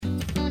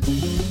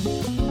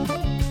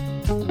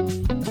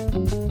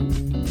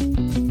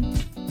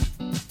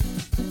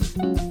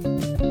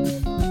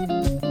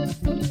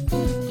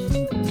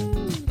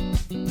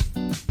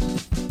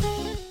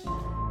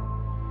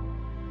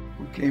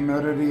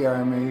of the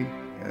army,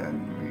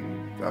 and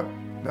we thought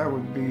that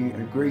would be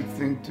a great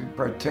thing to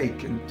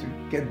partake in, to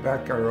get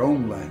back our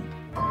own land.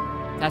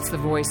 That's the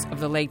voice of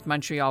the late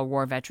Montreal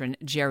war veteran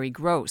Jerry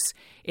Gross.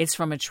 It's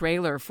from a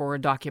trailer for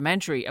a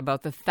documentary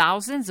about the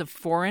thousands of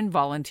foreign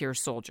volunteer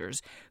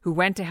soldiers who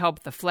went to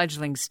help the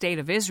fledgling state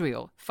of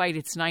Israel fight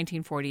its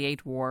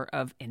 1948 War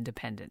of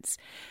Independence.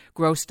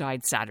 Gross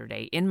died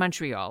Saturday in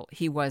Montreal.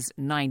 He was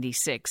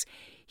 96.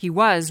 He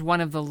was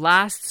one of the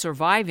last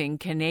surviving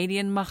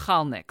Canadian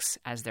Machalniks,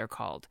 as they're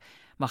called.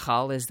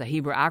 Machal is the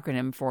Hebrew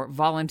acronym for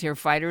volunteer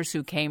fighters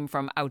who came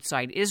from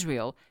outside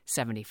Israel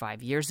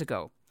 75 years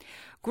ago.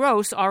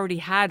 Gross already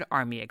had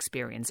army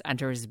experience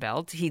under his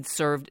belt. He'd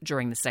served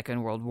during the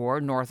Second World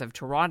War north of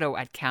Toronto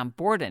at Camp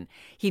Borden.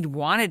 He'd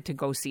wanted to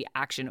go see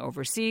action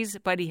overseas,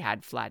 but he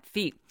had flat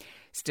feet.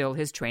 Still,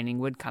 his training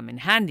would come in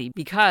handy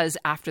because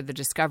after the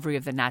discovery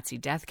of the Nazi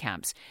death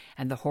camps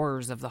and the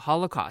horrors of the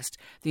Holocaust,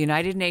 the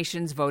United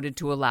Nations voted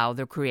to allow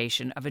the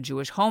creation of a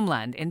Jewish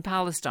homeland in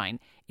Palestine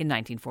in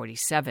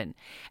 1947.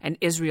 And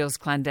Israel's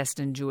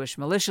clandestine Jewish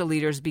militia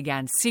leaders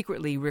began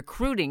secretly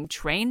recruiting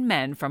trained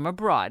men from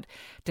abroad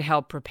to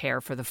help prepare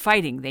for the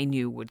fighting they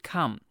knew would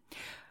come.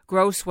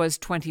 Gross was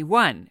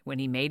 21 when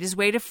he made his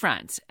way to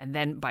France and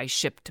then by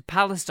ship to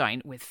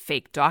Palestine with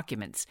fake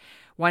documents.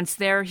 Once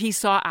there, he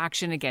saw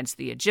action against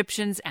the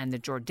Egyptians and the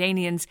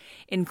Jordanians,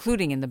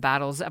 including in the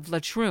battles of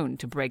Latrun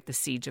to break the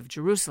siege of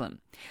Jerusalem.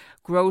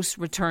 Gross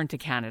returned to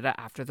Canada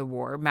after the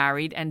war,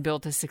 married, and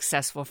built a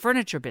successful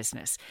furniture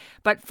business.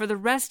 But for the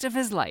rest of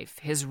his life,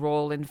 his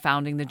role in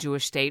founding the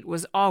Jewish state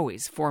was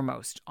always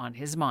foremost on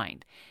his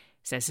mind,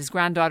 says his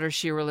granddaughter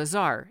Shira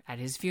Lazar at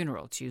his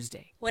funeral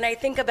Tuesday. When I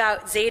think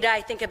about Zayda, I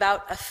think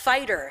about a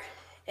fighter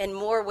in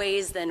more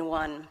ways than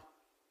one.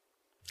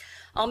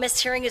 I'll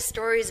miss hearing his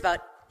stories about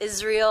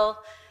Israel,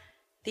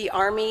 the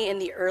army in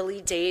the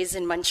early days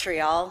in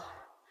Montreal.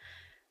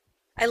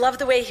 I love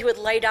the way he would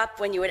light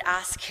up when you would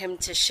ask him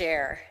to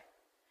share.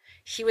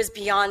 He was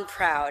beyond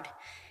proud.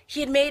 He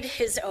had made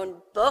his own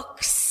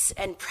books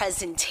and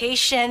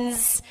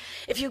presentations.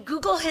 If you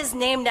Google his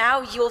name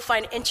now, you will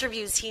find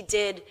interviews he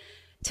did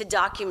to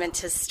document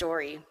his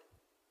story.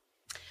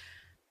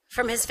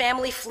 From his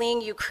family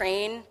fleeing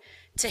Ukraine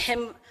to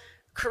him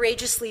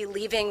courageously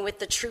leaving with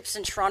the troops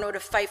in Toronto to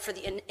fight for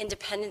the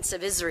independence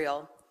of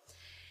Israel.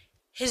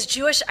 His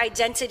Jewish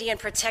identity and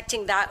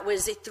protecting that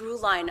was a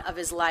through line of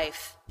his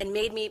life and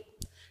made me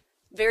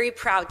very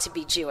proud to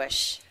be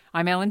Jewish.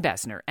 I'm Ellen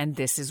Bessner, and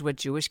this is what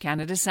Jewish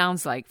Canada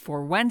sounds like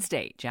for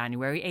Wednesday,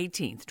 January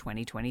 18th,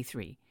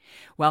 2023.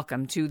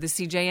 Welcome to the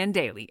CJN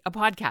Daily, a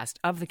podcast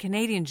of the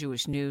Canadian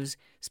Jewish News,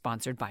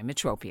 sponsored by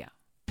Metropia.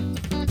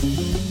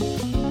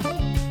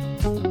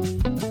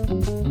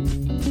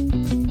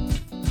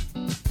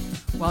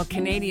 While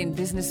Canadian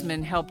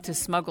businessmen helped to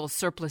smuggle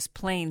surplus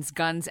planes,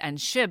 guns, and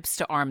ships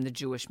to arm the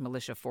Jewish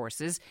militia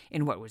forces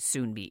in what would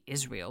soon be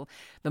Israel,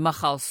 the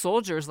Machal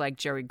soldiers like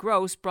Jerry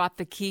Gross brought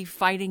the key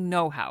fighting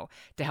know-how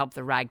to help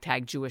the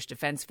ragtag Jewish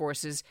defense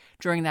forces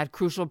during that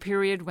crucial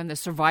period when the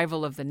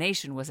survival of the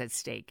nation was at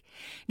stake.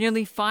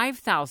 Nearly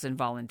 5,000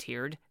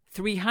 volunteered,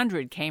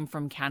 300 came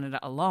from Canada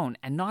alone,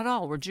 and not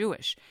all were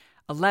Jewish.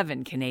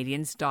 11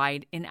 Canadians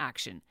died in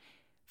action.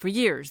 For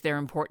years, their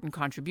important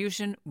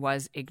contribution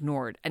was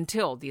ignored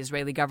until the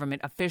Israeli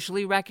government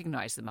officially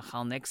recognized the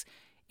Machalniks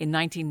in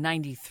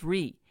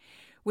 1993.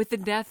 With the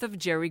death of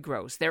Jerry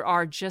Gross, there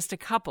are just a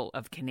couple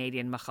of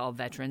Canadian Machal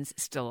veterans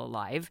still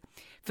alive.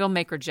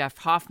 Filmmaker Jeff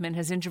Hoffman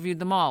has interviewed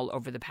them all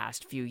over the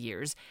past few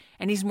years,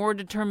 and he's more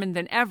determined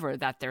than ever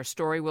that their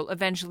story will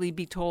eventually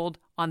be told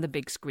on the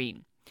big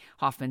screen.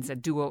 Hoffman's a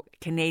dual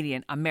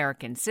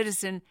Canadian-American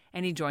citizen,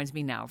 and he joins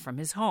me now from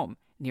his home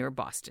near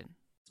Boston.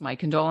 My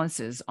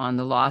condolences on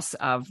the loss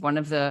of one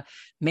of the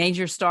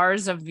major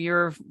stars of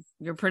your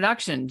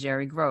production,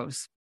 Jerry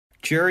Gross.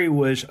 Jerry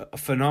was a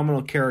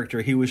phenomenal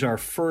character. He was our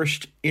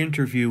first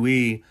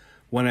interviewee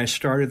when I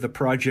started the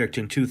project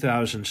in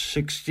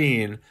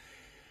 2016.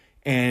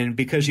 And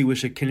because he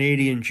was a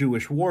Canadian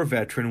Jewish war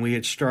veteran, we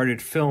had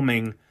started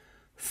filming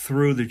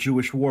through the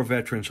Jewish War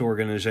Veterans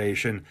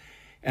Organization.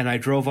 And I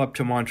drove up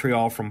to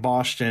Montreal from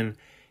Boston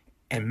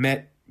and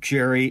met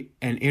Jerry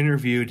and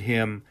interviewed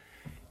him.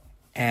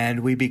 And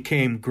we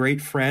became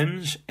great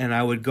friends, and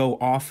I would go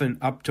often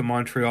up to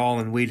Montreal,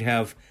 and we'd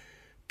have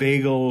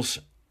bagels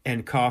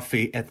and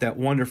coffee at that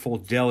wonderful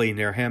deli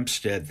near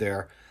Hempstead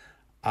there.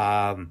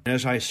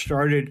 As I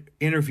started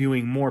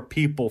interviewing more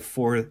people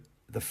for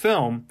the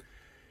film,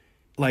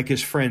 like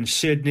his friend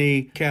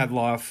Sidney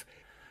Kadloff,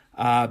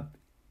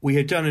 we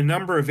had done a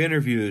number of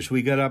interviews.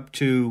 We got up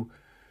to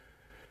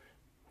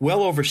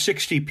well over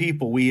 60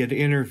 people we had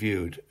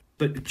interviewed.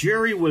 But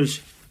Jerry was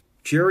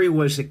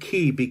a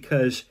key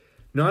because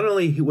not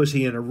only was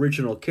he an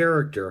original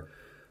character,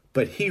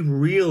 but he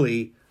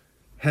really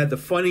had the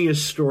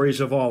funniest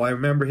stories of all. I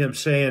remember him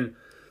saying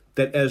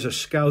that as a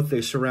scout, they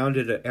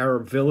surrounded an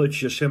Arab village,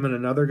 just him and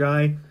another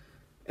guy,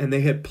 and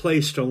they had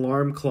placed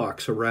alarm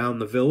clocks around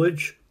the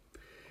village.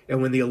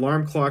 And when the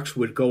alarm clocks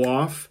would go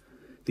off,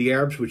 the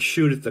Arabs would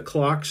shoot at the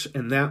clocks,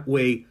 and that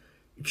way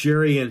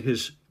Jerry and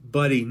his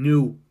buddy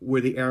knew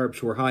where the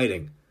Arabs were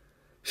hiding.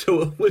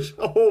 So it was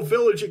a whole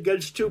village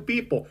against two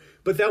people.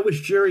 But that was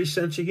Jerry's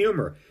sense of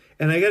humor.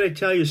 And I got to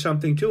tell you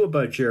something, too,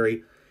 about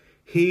Jerry.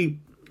 He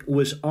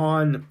was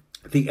on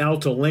the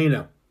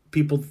Altalena.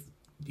 People,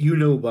 you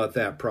knew about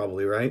that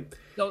probably, right?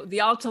 So the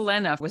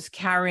Altalena was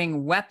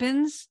carrying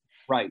weapons,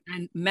 right,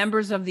 and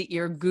members of the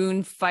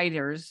Irgun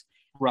fighters,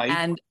 right,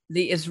 and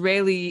the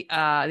Israeli,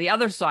 the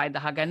other side, the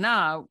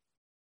Haganah,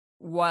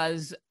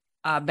 was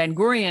Ben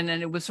Gurion,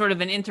 and it was sort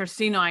of an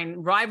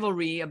internecine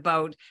rivalry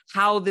about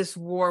how this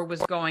war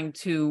was going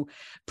to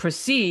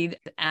proceed.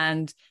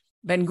 And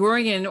Ben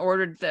Gurion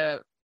ordered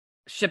the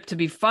ship to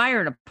be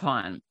fired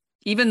upon,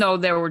 even though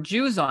there were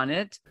Jews on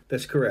it.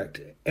 That's correct.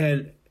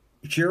 And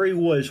Jerry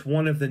was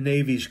one of the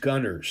Navy's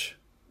gunners,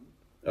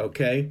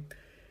 okay?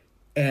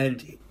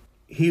 And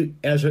he,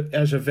 as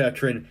a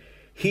veteran,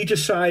 he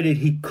decided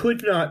he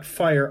could not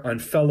fire on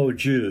fellow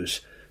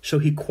Jews, so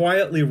he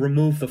quietly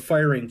removed the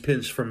firing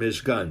pins from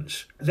his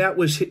guns. That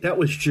was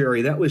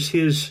Jerry. That was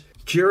his.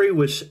 Jerry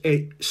was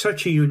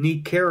such a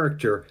unique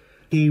character.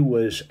 He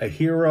was a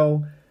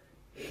hero.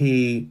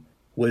 He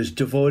was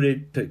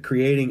devoted to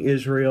creating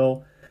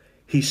Israel.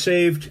 He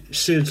saved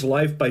Sid's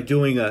life by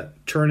doing a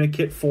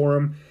tourniquet for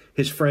him.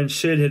 His friend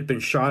Sid had been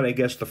shot, I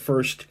guess, the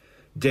first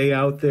day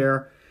out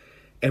there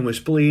and was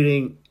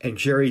bleeding. And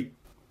Jerry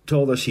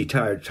told us he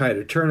tied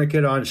a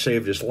tourniquet on,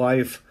 saved his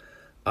life.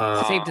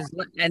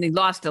 And he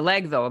lost a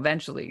leg, though,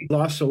 eventually.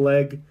 Lost a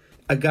leg.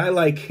 A guy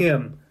like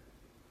him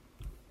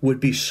would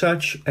be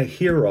such a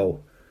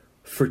hero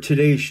for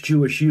today's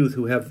Jewish youth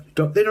who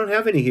don't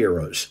have any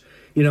heroes.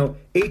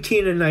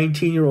 18 and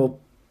 19-year-old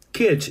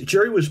kids.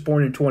 Jerry was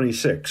born in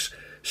 26.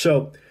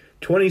 So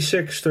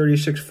 26,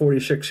 36,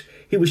 46.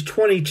 He was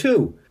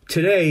 22.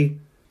 Today,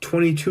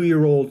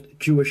 22-year-old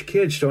Jewish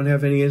kids don't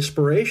have any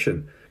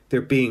inspiration.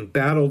 They're being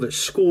battled at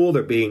school.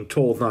 They're being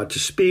told not to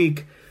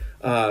speak.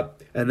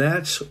 And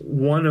that's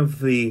one of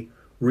the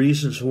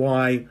reasons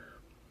why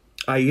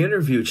I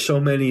interviewed so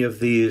many of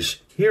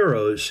these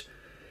heroes.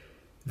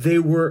 They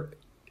were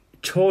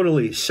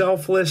totally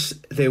selfless.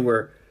 They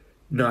were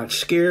not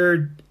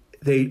scared.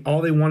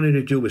 All they wanted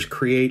to do was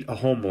create a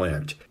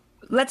homeland.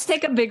 Let's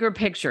take a bigger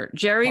picture.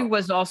 Jerry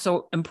was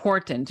also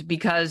important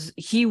because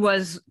he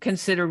was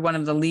considered one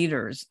of the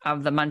leaders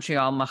of the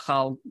Montreal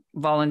Machal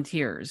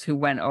volunteers who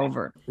went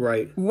over.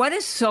 Right. What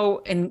is so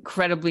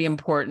incredibly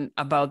important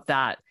about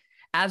that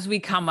as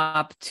we come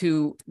up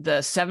to the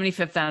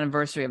 75th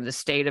anniversary of the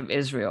State of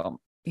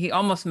Israel? He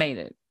almost made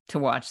it to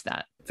watch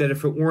that. That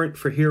if it weren't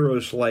for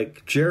heroes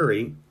like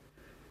Jerry,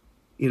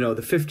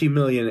 the 50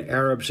 million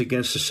Arabs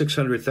against the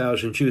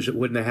 600,000 Jews, it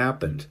wouldn't have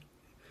happened.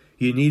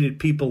 You needed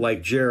people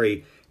like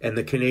Jerry and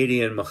the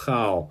Canadian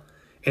Machal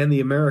and the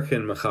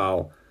American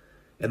Machal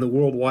and the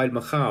worldwide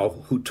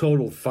Machal, who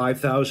totaled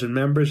 5,000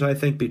 members, I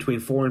think,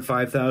 between 4,000 and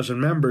 5,000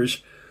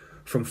 members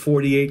from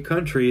 48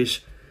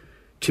 countries,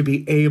 to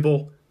be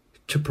able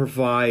to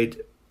provide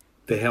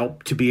the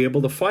help to be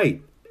able to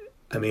fight.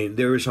 I mean,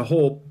 there is a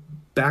whole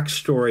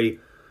backstory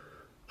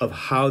of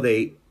how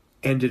they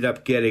ended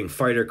up getting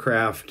fighter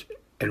craft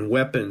and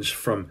weapons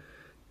from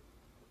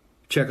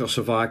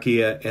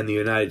Czechoslovakia and the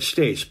United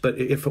States. But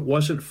if it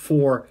wasn't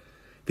for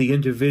the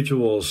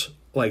individuals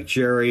like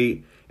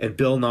Jerry and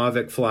Bill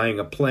Novick flying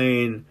a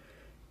plane,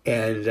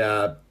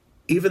 and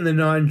even the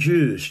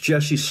non-Jews,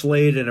 Jesse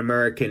Slade, an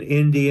American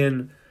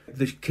Indian,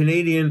 the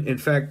Canadian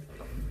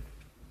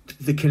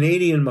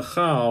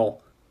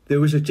Machal, there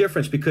was a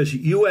difference because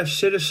U.S.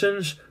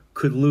 citizens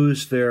could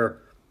lose their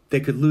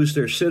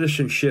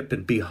citizenship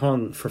and be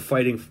hung for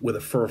fighting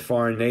for a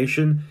foreign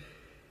nation.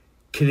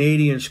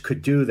 Canadians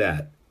could do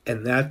that.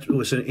 And that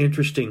was an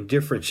interesting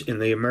difference in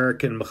the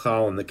American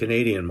Machal and the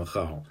Canadian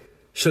Machal.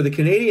 So the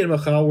Canadian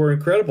Machal were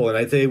incredible,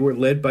 and they were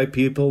led by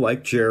people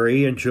like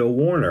Jerry and Joe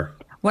Warner.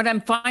 What I'm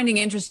finding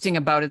interesting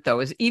about it, though,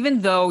 is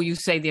even though you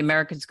say the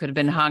Americans could have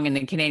been hung and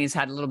the Canadians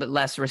had a little bit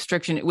less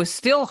restriction, it was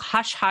still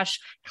hush-hush,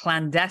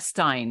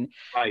 clandestine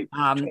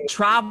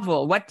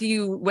travel. What do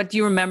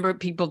you remember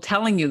people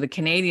telling you, the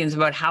Canadians,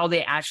 about how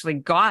they actually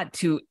got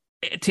to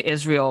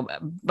Israel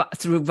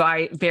through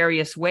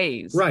various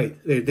ways? Right.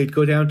 They'd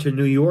go down to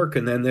New York,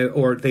 and then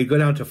they'd go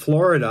down to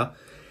Florida,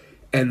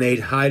 and they'd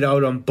hide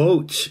out on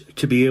boats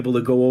to be able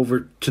to go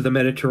over to the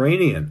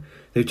Mediterranean.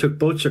 They took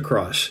boats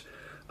across.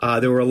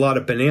 There were a lot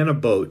of banana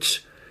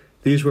boats.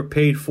 These were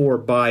paid for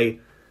by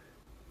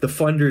the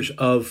funders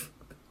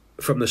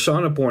from the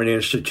Sonneborn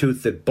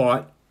Institute that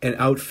bought and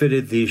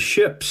outfitted these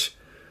ships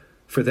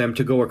for them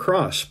to go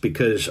across,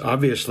 because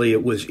obviously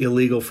it was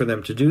illegal for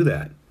them to do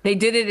that. They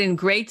did it in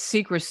great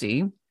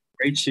secrecy.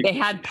 They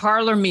had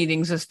parlor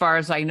meetings, as far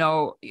as I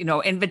know,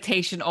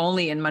 invitation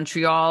only in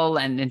Montreal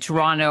and in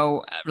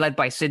Toronto, led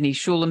by Sidney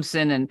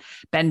Schulimson and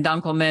Ben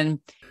Dunkelman.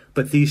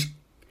 But these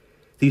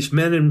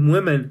men and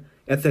women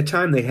at that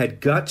time, they had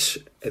guts.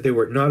 They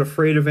were not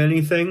afraid of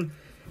anything,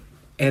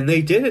 and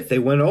they did it. They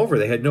went over.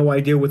 They had no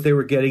idea what they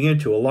were getting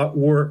into. A lot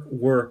were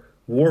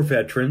war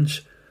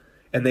veterans,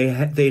 and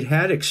they'd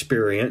had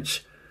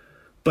experience.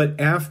 But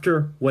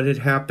after what had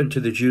happened to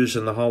the Jews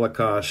in the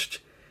Holocaust,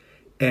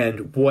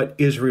 and what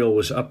Israel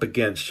was up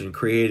against in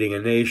creating a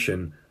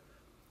nation,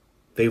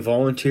 they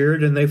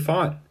volunteered and they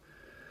fought.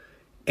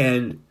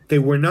 And they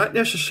were not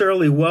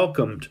necessarily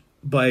welcomed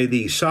by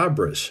the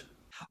Sabras.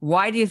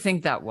 Why do you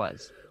think that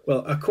was?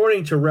 Well,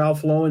 according to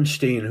Ralph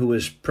Lowenstein, who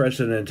was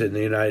president in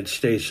the United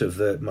States of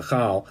the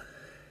Machal,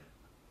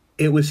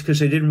 it was because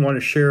they didn't want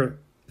to share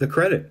the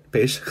credit,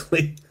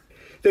 basically.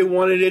 They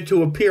wanted it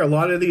to appear, a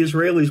lot of the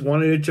Israelis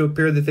wanted it to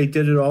appear that they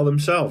did it all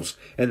themselves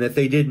and that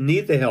they didn't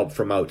need the help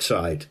from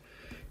outside.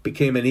 It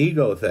became an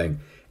ego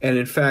thing. And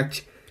in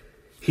fact,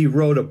 he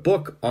wrote a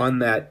book on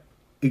that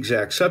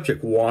exact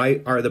subject.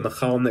 Why are the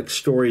Machalnik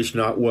stories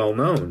not well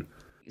known?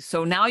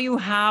 So now you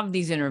have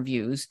these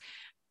interviews.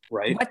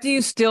 Right. What do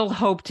you still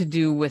hope to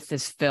do with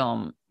this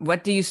film?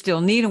 What do you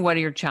still need, and what are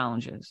your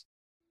challenges?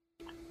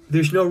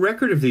 There's no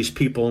record of these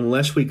people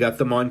unless we got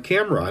them on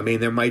camera. I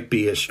mean, there might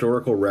be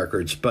historical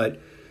records, but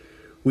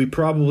we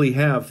probably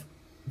have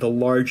the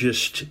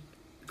largest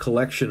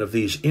collection of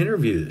these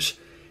interviews,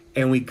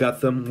 and we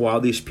got them while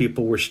these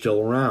people were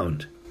still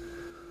around.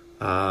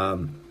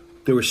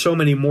 There were so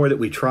many more that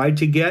we tried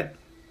to get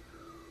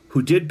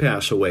who did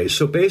pass away.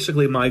 So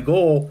basically my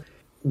goal,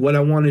 what I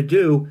want to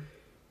do,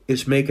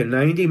 is make a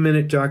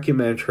 90-minute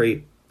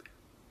documentary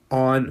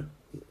on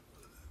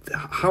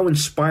how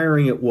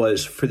inspiring it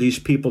was for these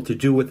people to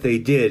do what they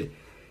did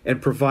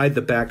and provide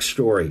the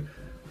backstory.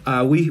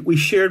 We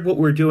shared what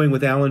we're doing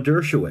with Alan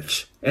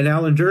Dershowitz, and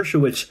Alan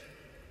Dershowitz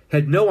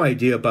had no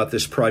idea about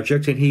this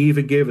project, and he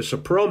even gave us a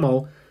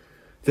promo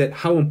that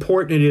how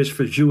important it is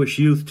for Jewish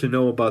youth to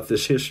know about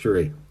this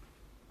history.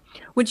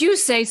 Would you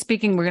say,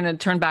 we're going to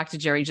turn back to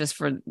Jerry just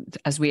for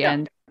as we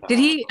end. Did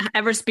he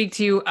ever speak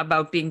to you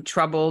about being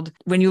troubled?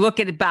 When you look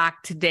at it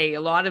back today,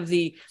 a lot of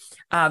the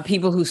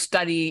people who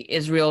study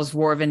Israel's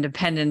War of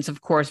Independence,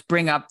 of course,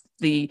 bring up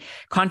the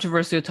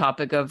controversial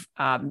topic of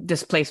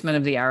displacement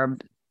of the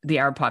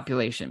Arab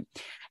population.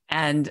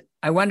 And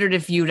I wondered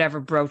if you'd ever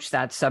broached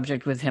that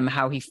subject with him,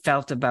 how he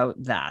felt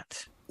about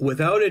that.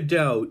 Without a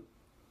doubt,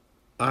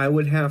 I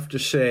would have to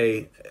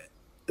say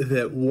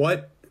that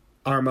what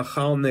our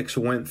Machalniks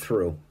went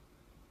through,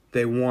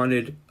 they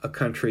wanted a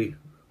country,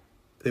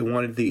 they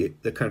wanted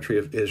the country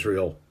of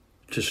Israel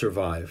to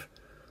survive.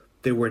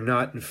 They were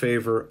not in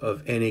favor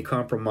of any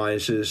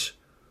compromises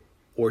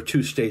or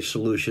two-state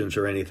solutions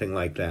or anything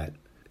like that.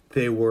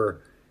 They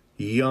were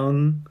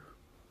young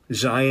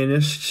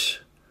Zionists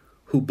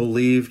who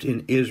believed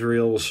in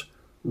Israel's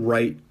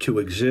right to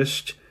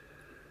exist.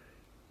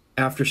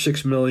 After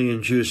 6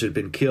 million Jews had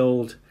been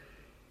killed,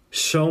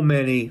 so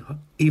many,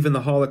 even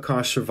the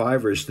Holocaust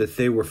survivors that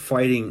they were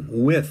fighting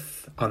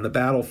with on the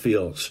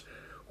battlefields,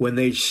 when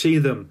they see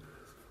them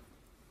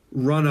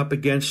run up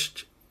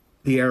against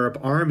the Arab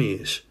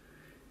armies,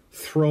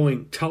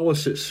 throwing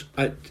tullises,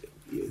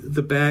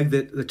 the bag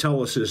that the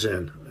tullis is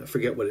in, I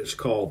forget what it's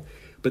called,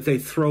 but they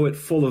throw it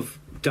full of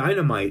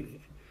dynamite.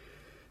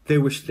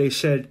 They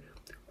said,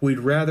 we'd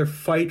rather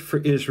fight for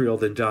Israel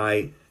than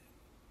die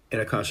in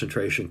a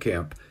concentration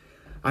camp.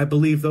 I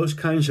believe those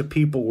kinds of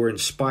people were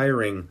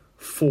inspiring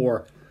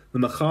for the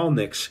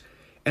Machalniks,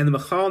 and the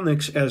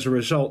Machalniks, as a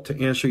result,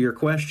 to answer your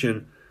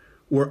question,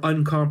 were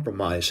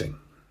uncompromising.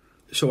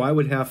 So I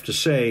would have to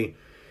say,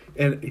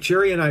 and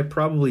Jerry and I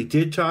probably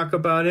did talk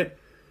about it,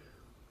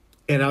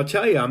 and I'll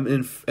tell you,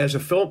 as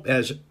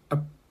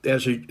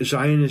a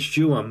Zionist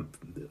Jew, I'm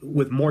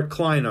with Mort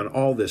Klein on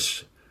all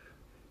this.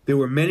 There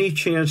were many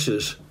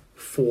chances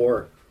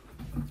for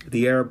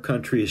the Arab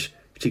countries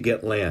to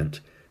get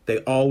land. They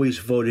always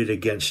voted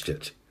against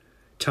it,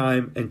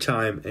 time and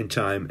time and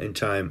time and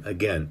time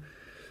again.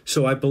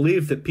 So I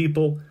believe that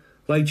people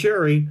like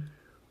Jerry,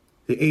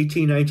 the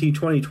 18, 19,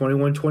 20,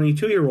 21,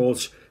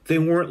 22-year-olds, they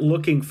weren't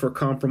looking for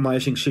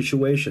compromising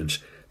situations.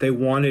 They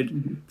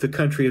wanted the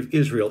country of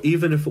Israel,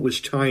 even if it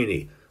was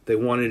tiny. They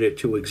wanted it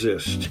to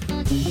exist.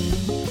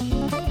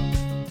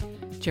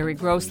 Jerry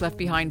Gross left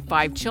behind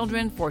 5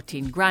 children,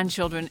 14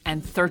 grandchildren,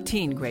 and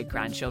 13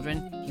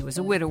 great-grandchildren. He was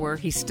a widower.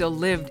 He still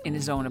lived in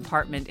his own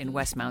apartment in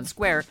Westmount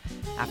Square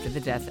after the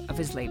death of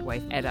his late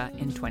wife, Etta,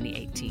 in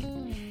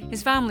 2018.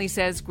 His family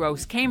says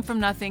Gross came from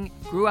nothing,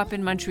 grew up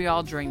in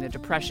Montreal during the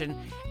Depression,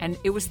 and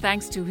it was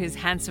thanks to his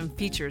handsome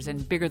features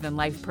and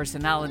bigger-than-life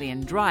personality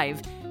and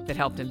drive that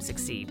helped him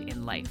succeed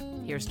in life.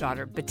 Here's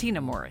daughter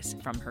Bettina Morris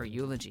from her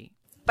eulogy.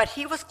 But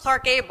he was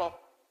Clark Gable.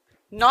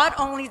 Not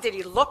only did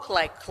he look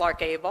like Clark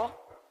Gable,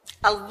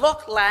 a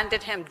look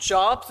landed him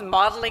jobs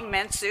modeling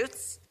men's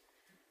suits,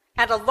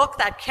 and a look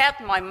that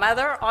kept my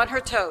mother on her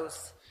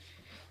toes.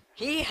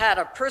 He had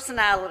a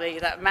personality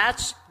that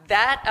matched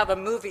that of a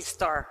movie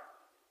star.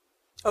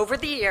 Over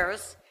the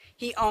years,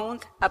 he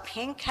owned a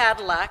pink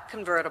Cadillac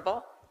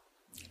convertible,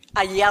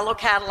 a yellow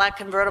Cadillac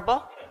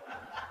convertible,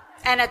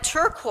 and a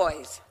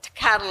turquoise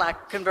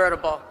Cadillac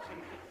convertible.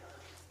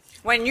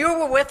 When you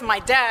were with my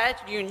dad,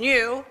 you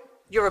knew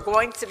you were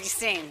going to be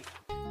seen.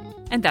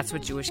 And that's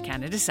what Jewish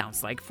Canada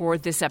sounds like for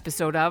this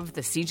episode of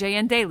the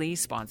CJN Daily,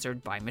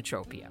 sponsored by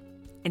Metropia.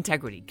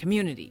 Integrity,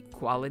 community,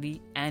 quality,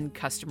 and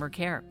customer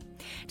care.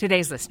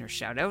 Today's listener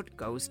shout-out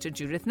goes to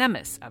Judith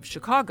Nemes of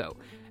Chicago,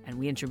 And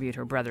we interviewed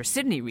her brother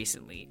Sidney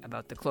recently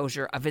about the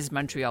closure of his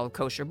Montreal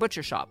kosher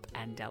butcher shop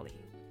and deli.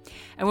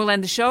 And we'll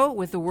end the show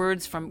with the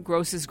words from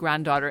Gross's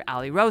granddaughter,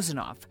 Ali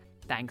Rosenoff.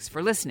 Thanks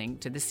for listening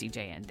to the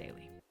CJN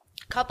Daily.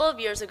 A couple of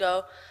years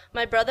ago,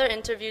 my brother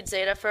interviewed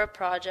Zeta for a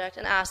project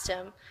and asked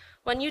him,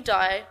 "When you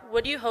die,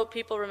 what do you hope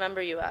people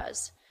remember you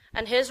as?"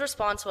 And his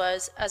response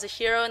was, "As a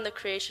hero in the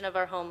creation of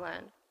our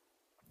homeland."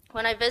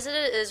 When I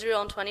visited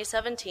Israel in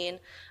 2017,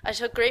 I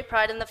took great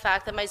pride in the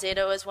fact that my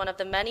Zeta was one of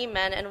the many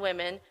men and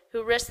women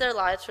who risked their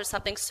lives for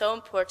something so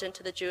important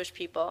to the Jewish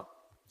people.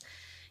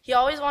 He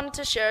always wanted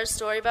to share a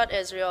story about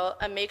Israel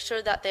and make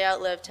sure that they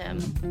outlived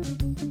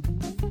him.